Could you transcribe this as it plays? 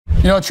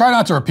You know, I try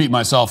not to repeat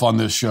myself on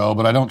this show,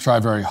 but I don't try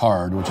very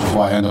hard, which is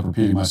why I end up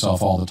repeating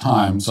myself all the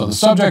time. So the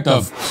subject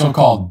of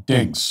so-called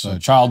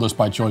DINKs, childless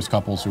by choice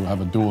couples who have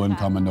a dual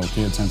income and no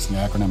kids, hence the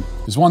acronym,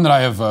 is one that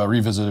I have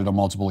revisited on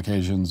multiple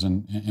occasions.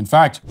 And in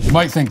fact, you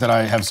might think that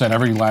I have said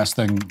every last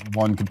thing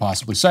one could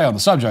possibly say on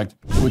the subject,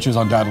 which is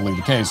undoubtedly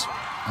the case.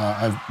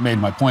 I've made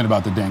my point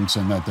about the DINKs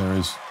and that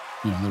there's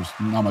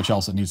not much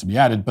else that needs to be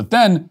added. But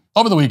then,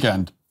 over the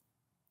weekend,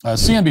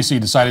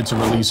 CNBC decided to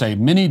release a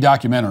mini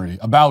documentary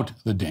about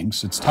the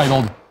DINKs. It's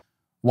titled,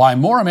 Why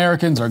More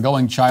Americans Are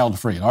Going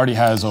Child-Free. It already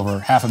has over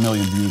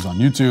 500,000 views on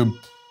YouTube.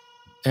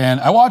 And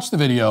I watched the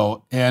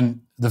video, and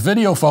the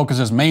video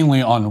focuses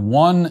mainly on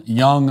one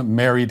young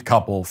married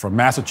couple from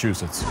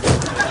Massachusetts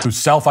who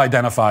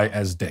self-identify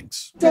as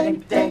DINKs.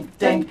 Dink, dink,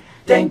 dink,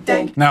 dink,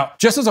 dink. Now,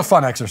 just as a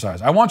fun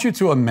exercise, I want you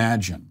to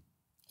imagine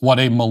what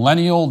a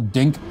millennial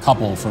DINK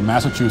couple from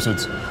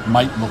Massachusetts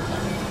might look like.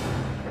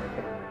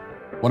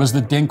 What does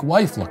the DINK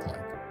wife look like?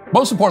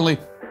 Most importantly,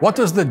 what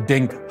does the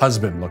DINK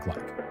husband look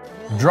like?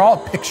 Draw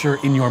a picture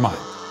in your mind.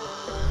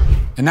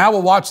 And now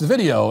we'll watch the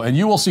video and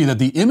you will see that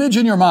the image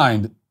in your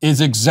mind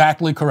is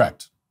exactly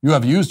correct. You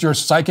have used your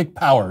psychic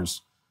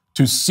powers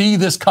to see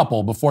this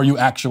couple before you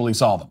actually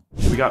saw them.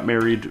 We got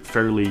married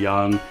fairly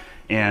young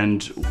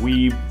and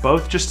we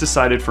both just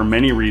decided for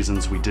many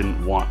reasons we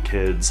didn't want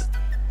kids.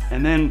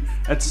 And then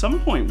at some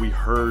point we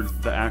heard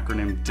the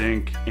acronym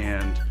DINK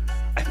and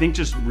I think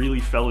just really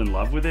fell in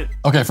love with it.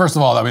 Okay, first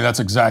of all, I mean, that's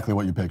exactly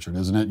what you pictured,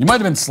 isn't it? You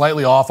might have been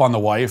slightly off on the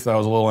wife, that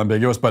was a little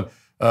ambiguous, but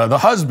the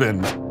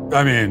husband,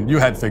 I mean, you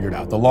had figured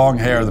out. The long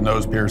hair, the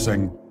nose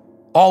piercing,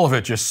 all of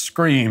it just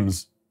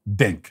screams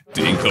DINK.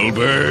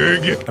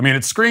 Dinkelberg. I mean,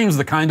 it screams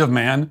the kind of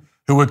man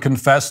who would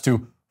confess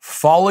to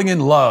falling in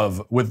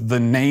love with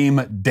the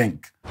name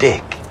DINK.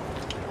 Dick.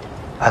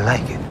 I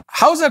like it.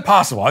 How is that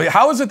possible? I mean,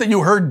 how is it that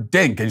you heard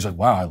DINK and you said,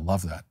 wow, I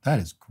love that. That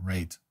is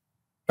great.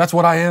 That's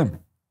what I am.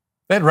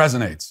 It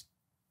resonates.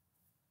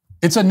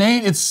 It's a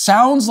name, it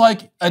sounds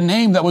like a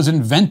name that was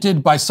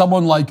invented by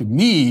someone like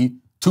me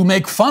to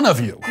make fun of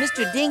you.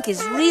 Mr. Dink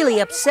is really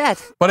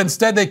upset. But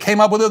instead they came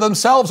up with it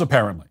themselves,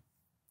 apparently.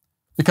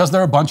 Because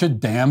they're a bunch of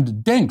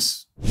damned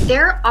dinks.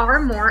 There are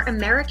more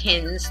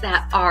Americans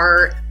that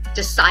are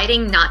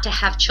deciding not to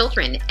have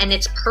children, and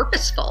it's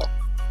purposeful.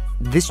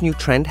 This new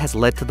trend has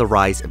led to the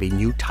rise of a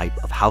new type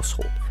of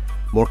household,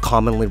 more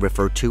commonly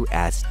referred to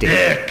as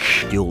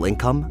DINK. Dual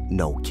income,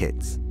 no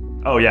kids.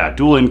 Oh yeah,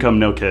 dual income,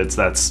 no kids,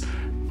 that's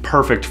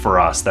perfect for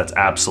us. That's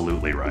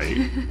absolutely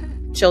right.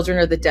 Children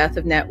are the death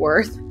of net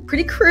worth.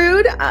 Pretty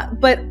crude,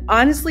 but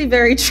honestly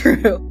very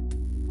true.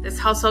 This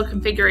household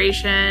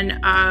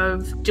configuration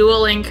of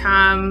dual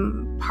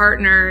income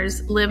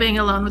partners living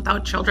alone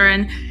without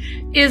children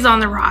is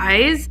on the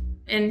rise.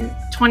 In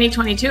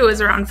 2022, it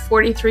was around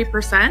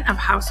 43% of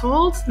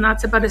households, and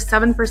that's about a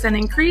 7%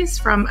 increase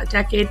from a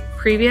decade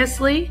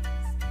previously.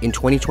 In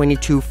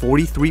 2022,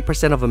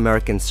 43% of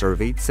Americans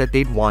surveyed said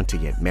they'd want to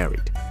get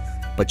married,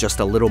 but just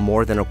a little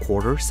more than a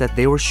quarter said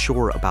they were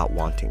sure about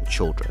wanting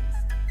children.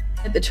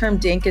 The term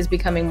DINK is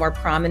becoming more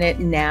prominent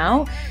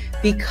now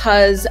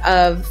because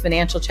of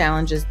financial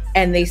challenges,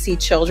 and they see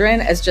children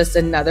as just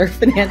another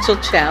financial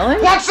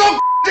challenge. What's so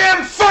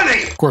damn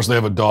funny? Of course, they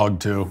have a dog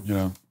too. You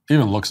know, it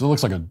looks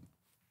like a dog.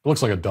 It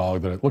looks like a DINK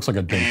dog. It looks like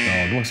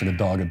a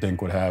dog a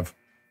DINK would have.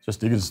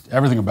 Just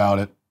everything about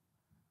it,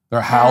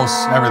 their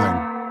house,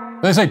 everything.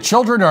 They say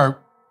children are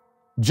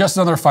just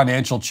another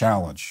financial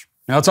challenge.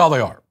 You know, that's all they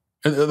are.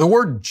 The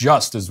word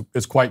just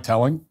is quite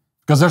telling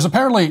because there's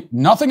apparently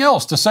nothing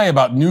else to say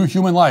about new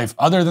human life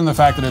other than the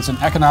fact that it's an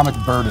economic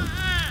burden.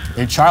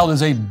 A child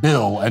is a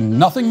bill and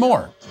nothing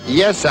more.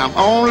 Yes, I'm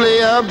only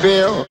a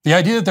bill. The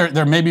idea that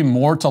there may be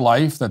more to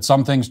life, that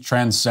some things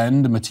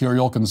transcend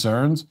material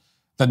concerns,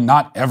 that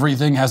not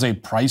everything has a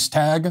price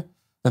tag,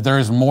 that there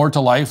is more to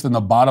life than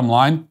the bottom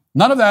line,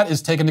 none of that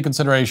is taken into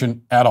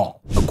consideration at all.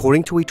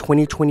 According to a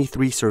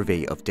 2023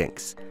 survey of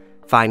DINKs,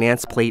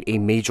 finance played a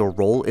major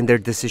role in their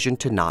decision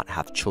to not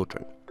have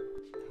children.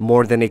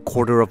 More than a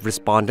quarter of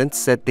respondents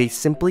said they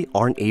simply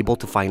aren't able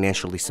to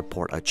financially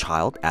support a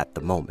child at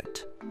the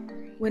moment.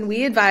 When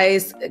we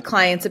advise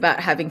clients about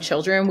having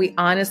children, we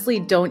honestly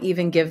don't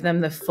even give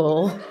them the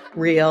full,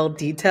 real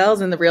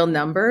details and the real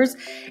numbers.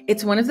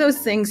 It's one of those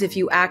things, if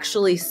you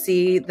actually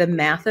see the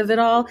math of it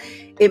all,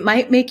 it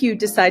might make you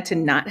decide to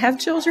not have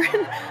children.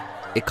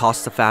 It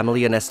costs the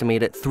family an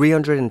estimated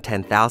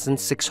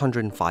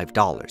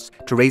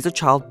 $310,605 to raise a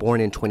child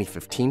born in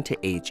 2015 to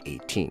age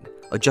 18,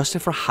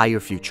 adjusted for higher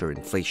future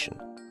inflation.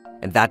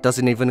 And that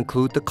doesn't even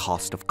include the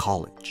cost of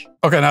college.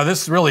 Okay, now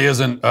this really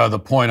isn't the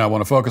point I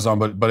want to focus on,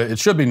 but it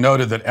should be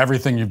noted that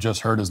everything you've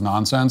just heard is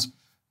nonsense.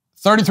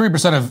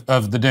 33%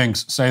 of the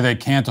DINKs say they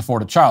can't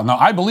afford a child. Now,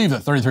 I believe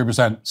that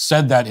 33%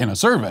 said that in a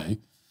survey,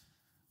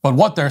 but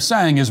what they're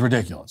saying is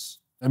ridiculous.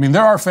 I mean,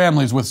 there are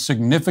families with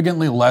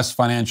significantly less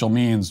financial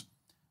means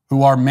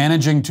who are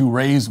managing to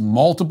raise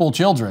multiple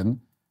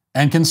children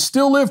and can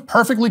still live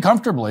perfectly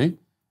comfortably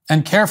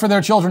and care for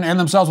their children and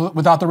themselves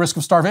without the risk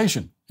of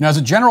starvation. You know, as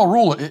a general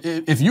rule,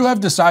 if you have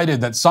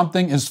decided that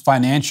something is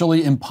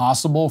financially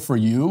impossible for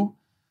you,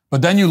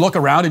 But then you look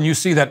around and you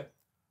see that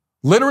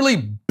literally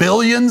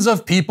billions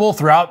of people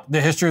throughout the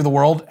history of the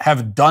world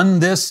have done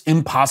this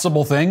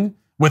impossible thing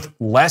with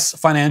less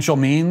financial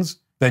means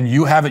than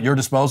you have at your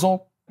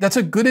disposal. That's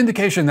a good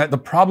indication that the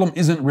problem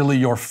isn't really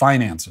your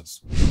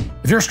finances.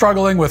 If you're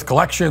struggling with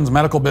collections,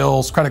 medical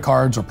bills, credit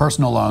cards, or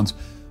personal loans,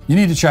 you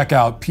need to check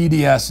out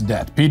PDS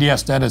Debt.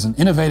 PDS Debt is an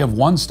innovative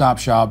one-stop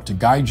shop to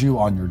guide you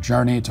on your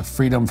journey to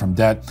freedom from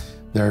debt.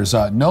 There's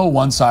no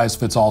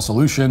one-size-fits-all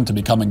solution to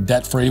becoming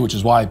debt-free, which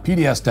is why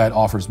PDS Debt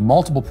offers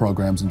multiple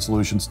programs and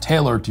solutions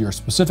tailored to your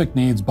specific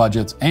needs,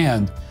 budgets,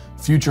 and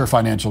future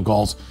financial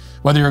goals.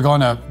 Whether you're going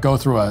to go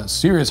through a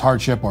serious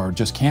hardship or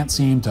just can't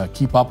seem to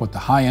keep up with the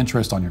high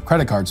interest on your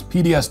credit cards,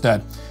 PDS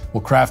Debt will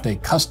craft a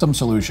custom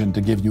solution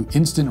to give you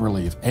instant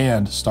relief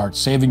and start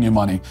saving you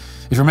money.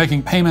 If you're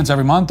making payments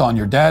every month on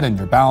your debt and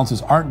your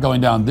balances aren't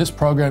going down, this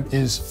program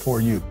is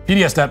for you.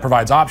 PDS Debt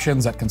provides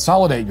options that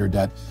consolidate your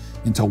debt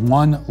into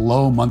one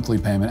low monthly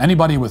payment.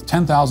 Anybody with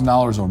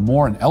 $10,000 or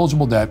more in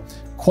eligible debt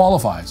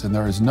qualifies, and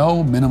there is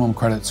no minimum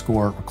credit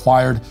score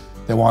required.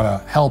 They want to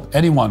help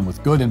anyone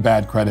with good and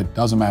bad credit,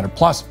 doesn't matter.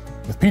 Plus,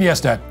 with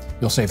PDS Debt,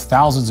 you'll save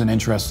thousands in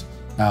interest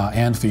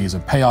and fees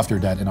and pay off your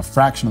debt in a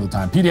fraction of the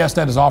time. PDS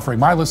Debt is offering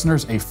my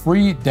listeners a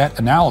free debt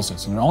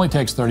analysis, and it only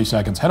takes 30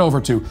 seconds. Head over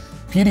to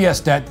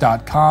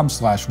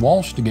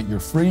pdsdebt.com/Walsh to get your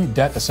free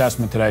debt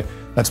assessment today.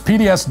 That's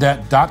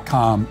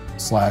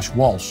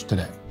pdsdebt.com/Walsh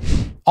today.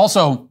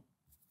 Also,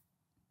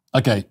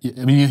 okay,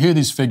 I mean, you hear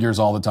these figures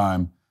all the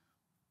time.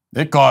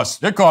 It costs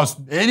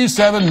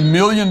 $87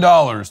 million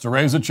to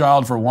raise a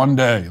child for one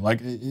day. Like,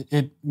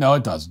 no,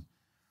 it doesn't.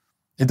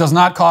 It does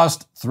not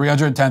cost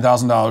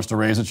 $310,000 to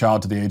raise a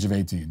child to the age of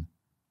 18.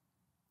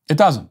 It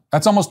doesn't.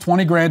 That's almost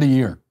 20 grand a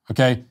year,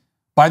 okay?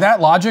 By that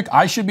logic,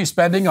 I should be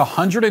spending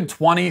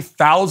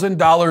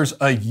 $120,000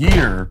 a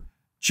year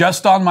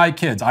just on my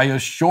kids. I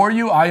assure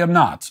you I am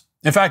not.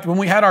 In fact, when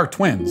we had our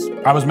twins,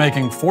 I was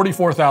making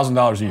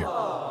 $44,000 a year.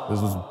 This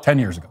was 10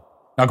 years ago.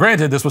 Now,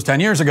 granted, this was 10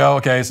 years ago,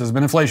 okay, so there's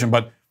been inflation,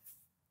 but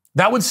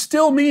that would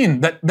still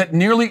mean that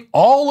nearly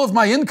all of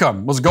my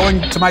income was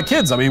going to my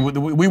kids. I mean,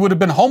 we would have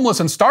been homeless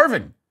and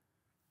starving,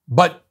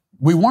 but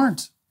we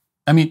weren't.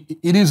 I mean,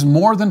 it is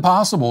more than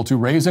possible to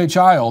raise a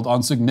child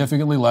on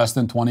significantly less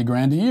than 20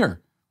 grand a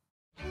year.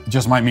 It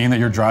just might mean that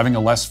you're driving a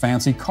less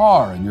fancy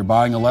car and you're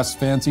buying a less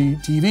fancy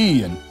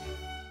TV and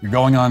you're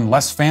going on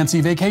less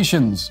fancy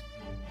vacations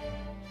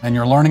and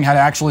you're learning how to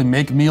actually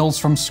make meals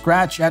from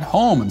scratch at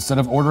home instead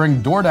of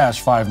ordering DoorDash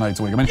 5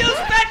 nights a week. I mean, You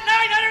spent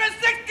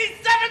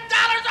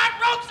 $967 on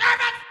road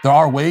service! there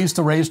are ways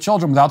to raise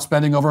children without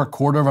spending over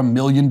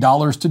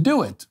 $250,000 to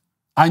do it.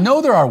 I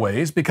know there are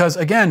ways because,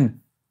 again,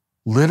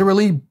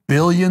 literally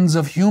billions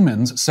of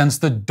humans since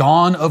the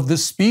dawn of the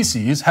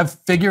species have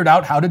figured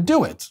out how to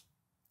do it.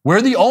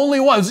 We're the only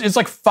ones. It's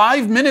like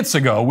 5 minutes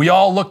ago, we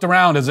all looked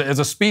around as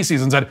a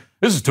species and said,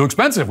 this is too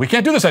expensive. We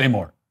can't do this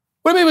anymore.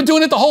 What do you mean we've been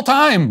doing it the whole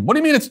time? What do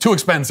you mean it's too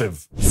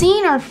expensive?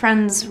 Seeing our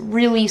friends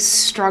really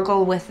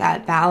struggle with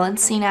that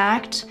balancing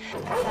act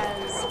because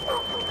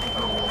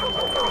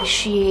I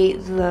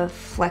appreciate the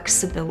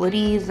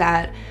flexibility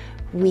that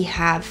we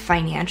have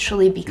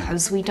financially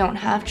because we don't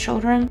have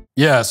children.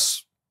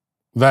 Yes,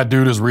 that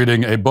dude is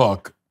reading a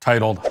book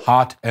titled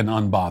Hot and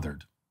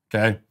Unbothered,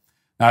 okay?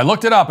 Now, I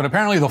looked it up, and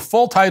apparently the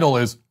full title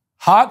is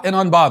Hot and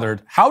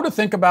Unbothered, How to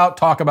Think About,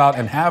 Talk About,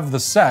 and Have the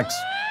Sex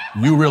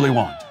You Really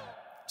Want.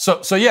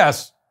 So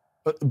yes,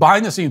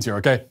 behind the scenes here,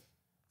 okay?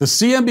 The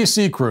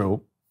CNBC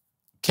crew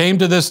came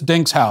to this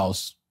Dink's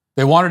house.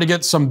 They wanted to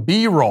get some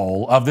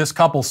B-roll of this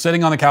couple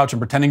sitting on the couch and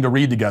pretending to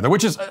read together,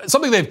 which is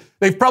something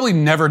they've probably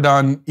never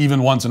done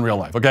even once in real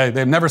life, okay?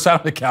 They've never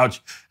sat on the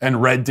couch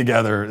and read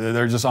together.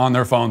 They're just on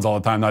their phones all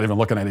the time, not even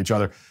looking at each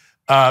other.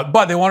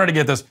 But they wanted to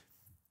get this.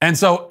 And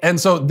so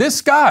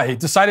this guy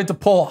decided to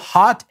pull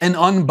Hot and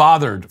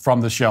Unbothered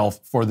from the shelf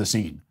for the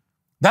scene.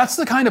 That's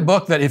the kind of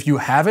book that if you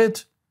have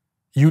it,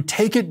 you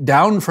take it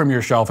down from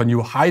your shelf and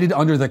you hide it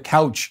under the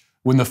couch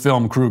when the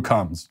film crew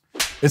comes.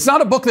 It's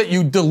not a book that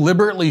you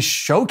deliberately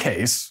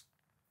showcase.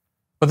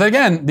 But then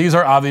again, these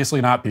are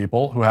obviously not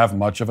people who have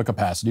much of a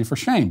capacity for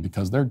shame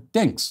because they're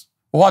dinks.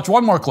 We'll watch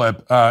one more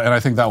clip, and I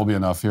think that will be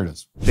enough. Here it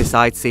is.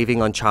 Besides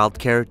saving on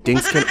childcare,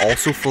 dinks can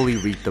also fully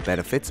reap the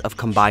benefits of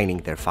combining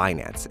their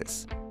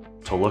finances.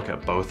 To look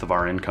at both of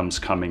our incomes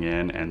coming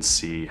in and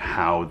see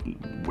how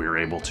we're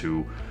able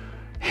to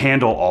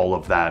handle all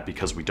of that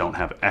because we don't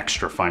have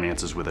extra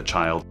finances with a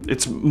child.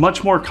 It's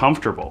much more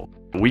comfortable.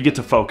 We get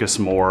to focus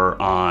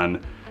more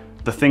on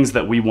the things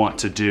that we want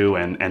to do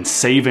and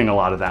saving a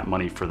lot of that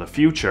money for the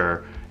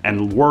future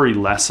and worry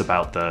less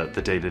about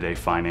the day-to-day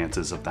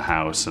finances of the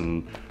house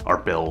and our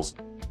bills.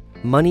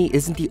 Money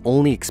isn't the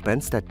only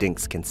expense that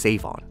dinks can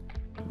save on.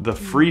 The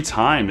free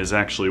time is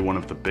actually one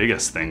of the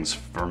biggest things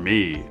for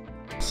me.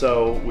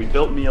 So we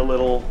built me a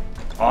little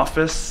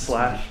office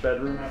slash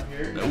bedroom out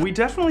here. We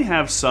definitely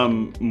have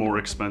some more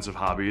expensive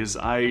hobbies.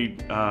 I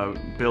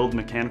build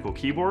mechanical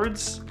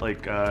keyboards,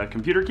 like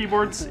computer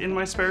keyboards in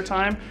my spare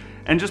time,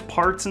 and just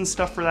parts and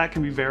stuff for that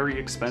can be very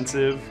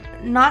expensive.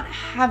 Not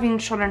having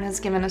children has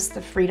given us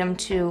the freedom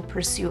to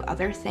pursue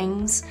other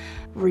things,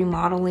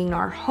 remodeling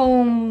our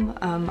home.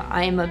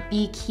 I'm a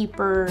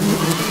beekeeper.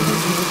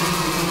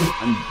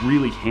 I'm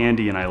really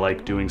handy and I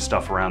like doing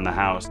stuff around the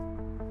house.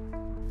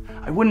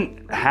 I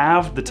wouldn't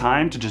have the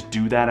time to just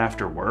do that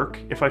after work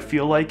if I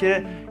feel like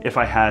it, if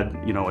I had,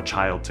 you know, a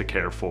child to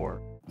care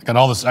for. They got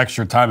all this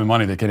extra time and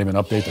money, they can't even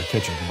update their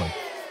kitchen.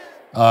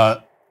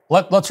 But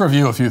let's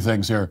review a few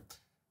things here.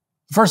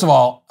 First of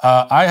all,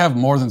 I have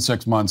more than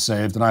 6 months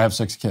saved and I have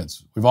 6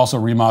 kids. We've also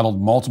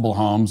remodeled multiple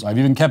homes. I've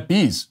even kept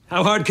bees.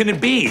 How hard can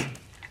it be?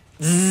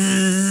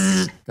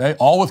 Okay,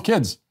 all with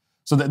kids.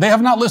 So they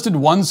have not listed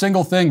one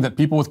single thing that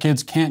people with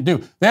kids can't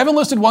do. They haven't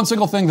listed one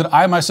single thing that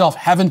I myself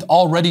haven't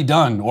already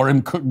done or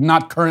am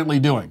not currently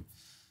doing,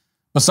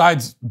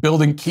 besides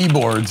building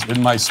keyboards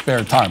in my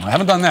spare time. I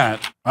haven't done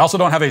that. I also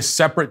don't have a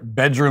separate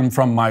bedroom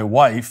from my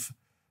wife,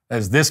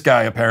 as this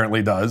guy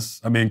apparently does.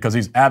 I mean, because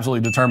he's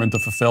absolutely determined to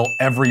fulfill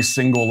every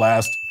single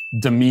last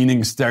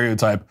demeaning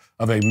stereotype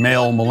of a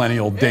male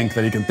millennial dink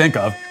that he can think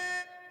of.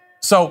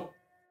 So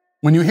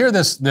when you hear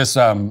this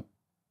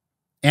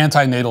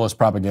anti-natalist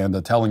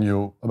propaganda telling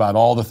you about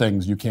all the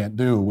things you can't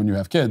do when you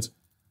have kids,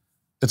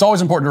 it's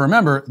always important to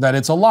remember that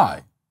it's a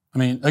lie. I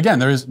mean, again,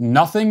 there is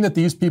nothing that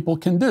these people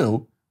can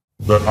do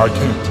that I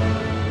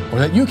can't, or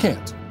that you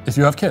can't if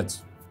you have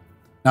kids.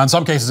 Now, in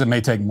some cases, it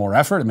may take more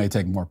effort, it may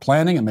take more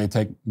planning, it may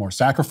take more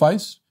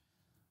sacrifice,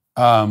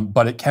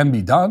 but it can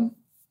be done.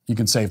 You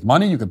can save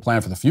money, you can plan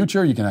for the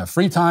future, you can have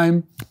free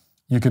time,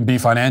 you can be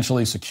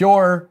financially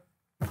secure,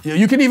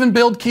 you can even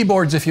build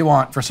keyboards if you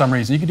want for some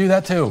reason. You can do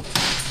that too.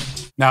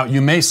 Now,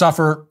 you may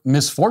suffer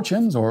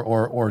misfortunes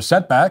or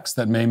setbacks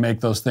that may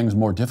make those things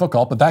more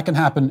difficult, but that can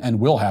happen and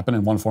will happen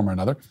in one form or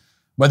another,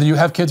 whether you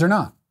have kids or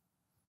not.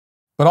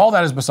 But all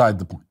that is beside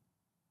the point.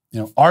 You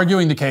know,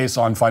 arguing the case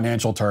on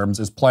financial terms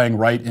is playing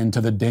right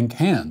into the dink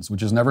hands,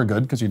 which is never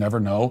good because you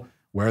never know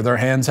where their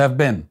hands have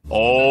been.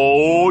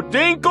 Oh,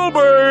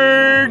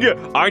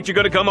 Dinkelberg! Aren't you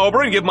going to come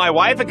over and give my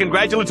wife a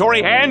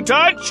congratulatory hand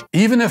touch?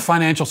 Even if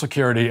financial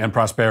security and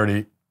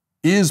prosperity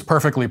is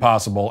perfectly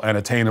possible and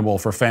attainable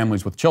for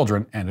families with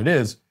children, and it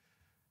is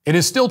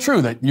still true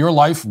that your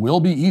life will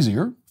be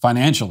easier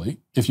financially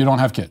if you don't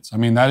have kids. I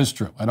mean, that is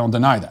true. I don't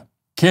deny that.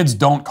 Kids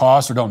don't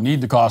cost or don't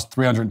need to cost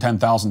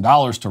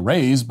 $310,000 to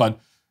raise, but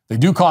they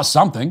do cost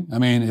something. I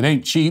mean, it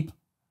ain't cheap.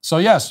 So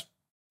yes,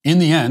 in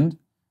the end,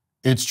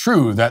 it's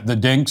true that the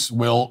dinks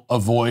will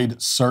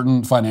avoid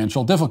certain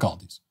financial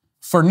difficulties.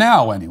 For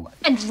now, anyway.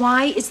 And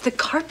why is the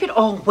carpet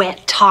all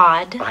wet,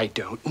 Todd? I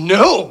don't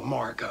know,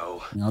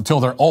 Margot. You know,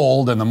 until they're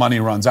old and the money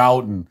runs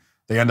out and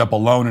they end up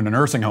alone in a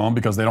nursing home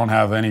because they don't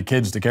have any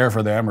kids to care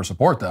for them or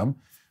support them.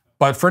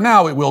 But for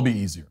now, it will be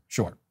easier,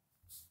 sure.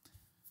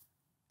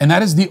 And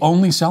that is the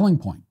only selling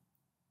point.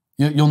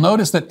 You'll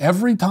notice that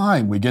every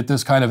time we get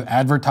this kind of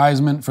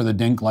advertisement for the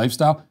dink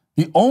lifestyle,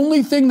 the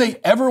only thing they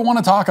ever want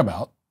to talk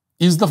about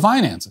is the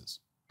finances.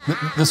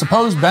 The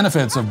supposed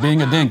benefits of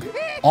being a dink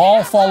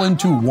all fall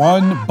into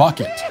one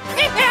bucket.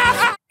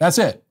 That's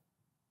it.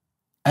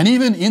 And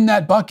even in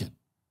that bucket,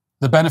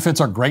 the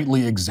benefits are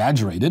greatly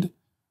exaggerated.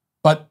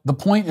 But the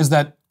point is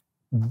that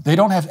they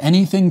don't have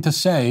anything to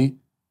say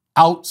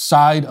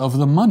outside of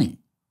the money.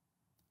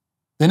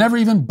 They never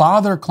even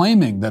bother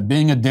claiming that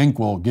being a dink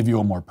will give you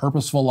a more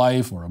purposeful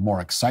life or a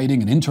more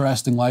exciting and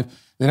interesting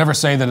life. They never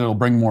say that it'll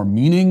bring more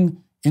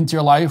meaning into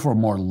your life or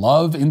more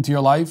love into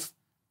your life.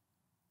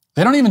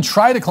 They don't even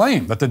try to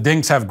claim that the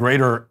dinks have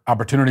greater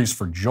opportunities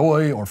for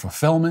joy or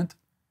fulfillment.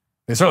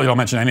 They certainly don't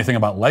mention anything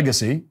about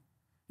legacy.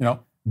 You know,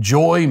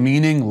 joy,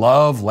 meaning,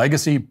 love,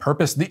 legacy,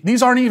 purpose.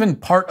 These aren't even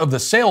part of the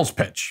sales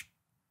pitch,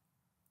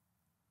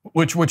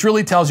 which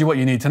really tells you what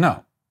you need to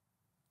know.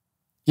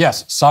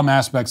 Yes, some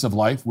aspects of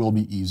life will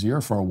be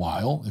easier for a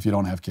while if you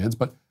don't have kids,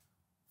 but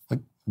like,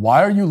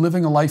 why are you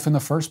living a life in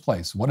the first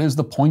place? What is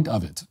the point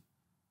of it?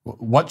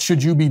 What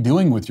should you be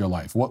doing with your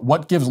life?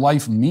 What gives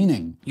life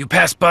meaning? You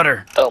pass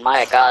butter. Oh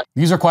my God.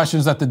 These are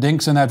questions that the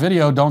dinks in that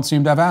video don't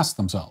seem to have asked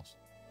themselves.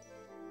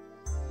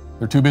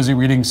 They're too busy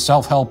reading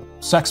self-help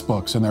sex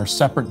books in their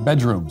separate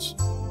bedrooms,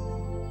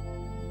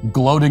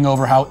 gloating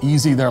over how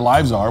easy their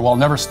lives are while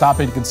never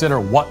stopping to consider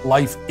what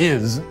life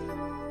is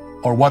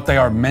or what they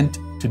are meant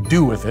to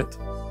do with it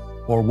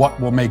or what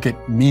will make it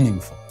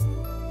meaningful.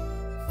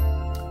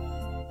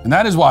 And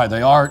that is why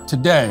they are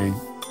today,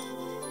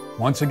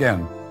 once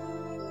again,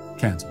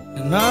 canceled.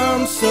 And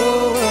I'm so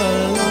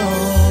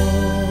alone.